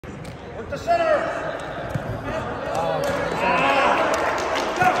the center.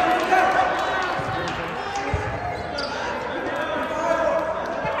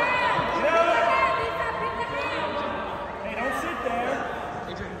 Hey, don't sit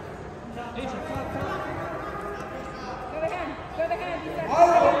there.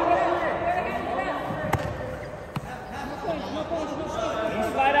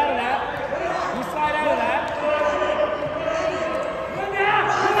 You slide out of that. You slide out of that.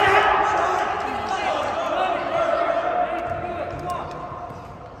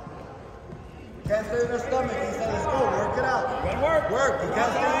 Can't stay in your stomach. He said, let's go. Work it out. Good work. Work. You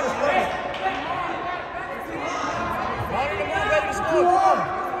can't stay in your stomach. Come on.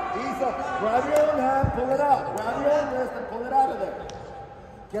 Ease up. Grab your own hand. Pull it out. Grab your own wrist and pull it out of there.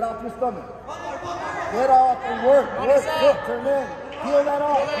 Get off your stomach. Get off and work. Work. Look. Turn in. Peel that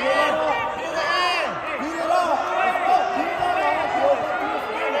off. Peel that off. Peel the hand. Peel it off. Let's go. Peel that off. Peel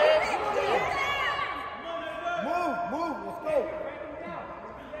that off. Move. Move. Let's go.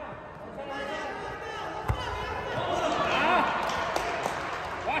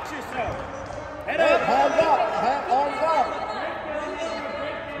 Watch yourself. Head Hey, up. hands up. Arms up.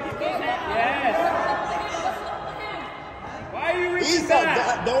 Yes. Why are you reaching Ease back?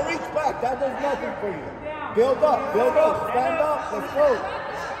 up. Don't reach back. That does nothing for you. Build up. Build up. Stand up. Let's go.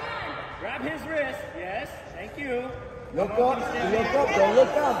 Grab his wrist. Yes. Thank you. Look up. Look up. Don't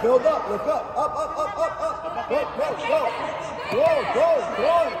look down. Build up. Look up. Up, up, up, up, up. Go, go, go. Go, go.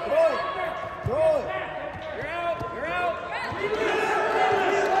 Throw it. Throw it. Throw it. You're out. You're out.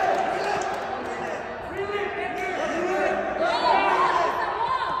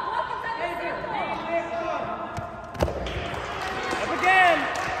 Up again.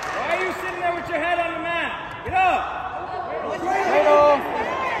 Why are you sitting there with your head on the mat? Get up. Cradle.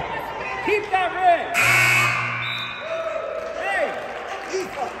 Keep that wrist. Hey.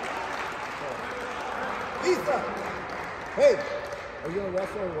 Isa. Isa. Hey. Are you a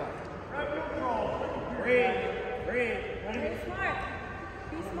wrestler or what? Breathe. Breathe. Be smart.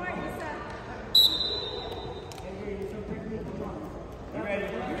 Be smart, Lisa. You ready?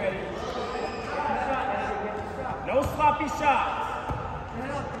 You ready? No sloppy shots.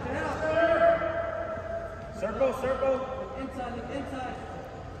 Circle, circle. Inside, look inside.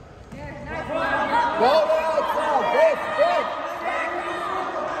 There, Go nice. to the outside. Break, break.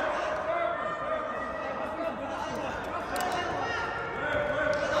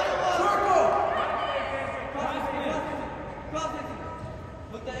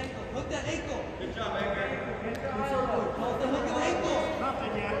 Hook that ankle. Hook that ankle. Good job, Edgar. Hold the hook of the ankle.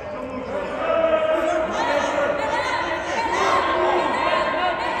 Nothing yet. Don't move.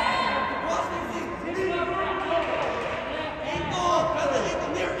 Ankle. Grab the ankle.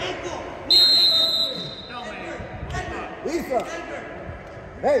 Near ankle. Near ankle. Lisa.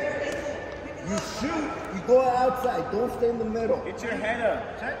 Hey. You shoot. You go outside. Don't stay in the middle. Get your head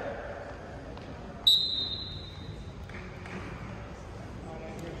up. Check.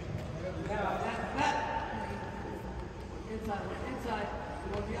 Inside. Inside.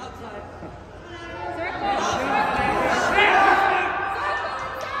 You want to be outside.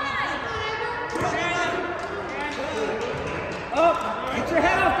 Up. Get your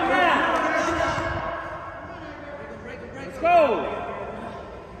head off the mat. Let's go.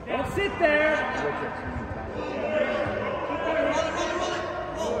 Don't sit there.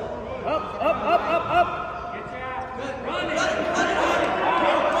 Up, up, up, up, up.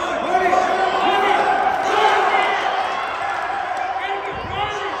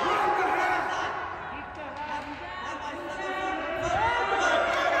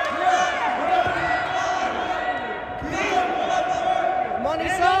 Money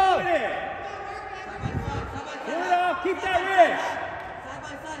Stand up. up with it. Pull it off. Keep that wrist. Side by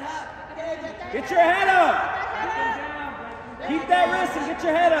side, half. Get your head up. Keep that wrist and get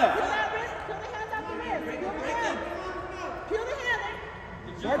your head up.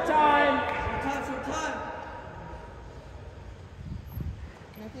 Short time. Short time.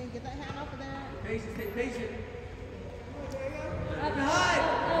 Nathan, get that hand off of there. Patient, stay patient. Drive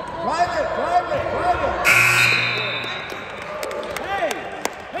it. Drive it. Drive it. Hey,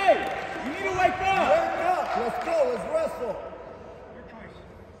 hey, you need to wake up. Wake up. Let's go. Let's wrestle. Your choice.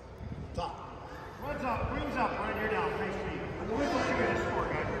 Top. Runs up, brings up, right here down, face feet. The whistle trigger to score,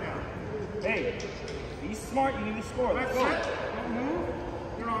 guys, we're down. Hey, be smart, you need to score. Let's go. Don't move.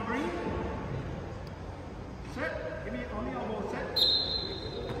 You're on green. Set. Give me on the elbow, set.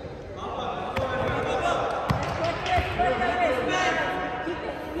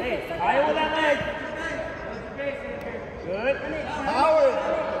 Hey, high over that leg. Good. Power.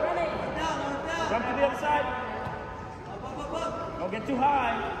 Jump to the other side. Don't get too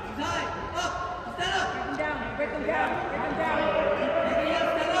high. Inside. Up. Stand up. Break them down. Break them down. Break them down.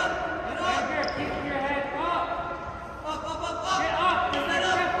 Stand up. Get up. Keep your head up. Up. Get up. Stand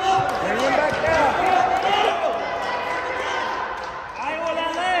up. Up. Bring him back down. Iowa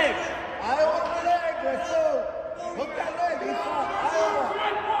that leg. Iowa the leg. Let's go. Hook that leg. He's up. Iowa.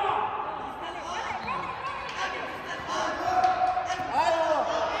 Iowa.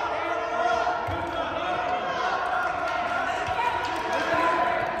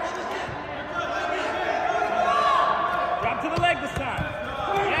 Drop to the leg this time.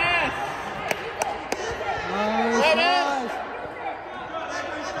 Yes. Nice.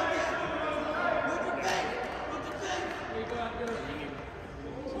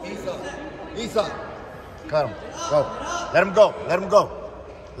 Isa. Cut him. Go. Let him go. Let him go.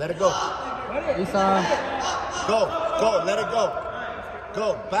 Let it go. Isa. Go. Go. Let it go.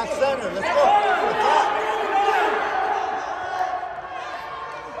 Go. Back center. Let's go.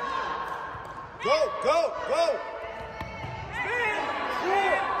 Go. Go. Go.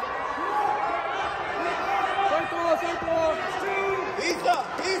 Centro. Isa.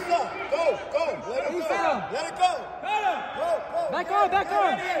 Isa. Go. Go. Let it go. Isa. Let it go. Go. Go. Back on. Back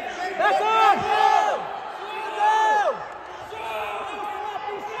on.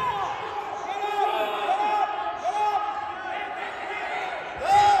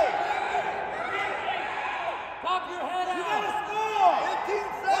 Pop your head out. 15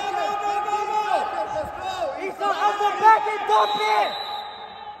 seconds. Let's go. Isa, elbow back and dump it.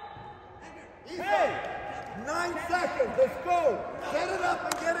 Hey, 9 seconds. Let's go. Set it up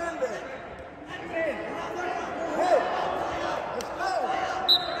and get in there. Hey, let's go.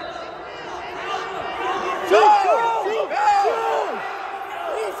 Shoot.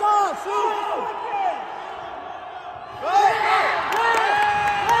 Isa, shoot.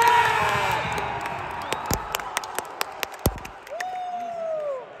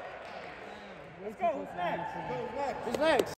 Let's go. Who's next? Go next. Who's next?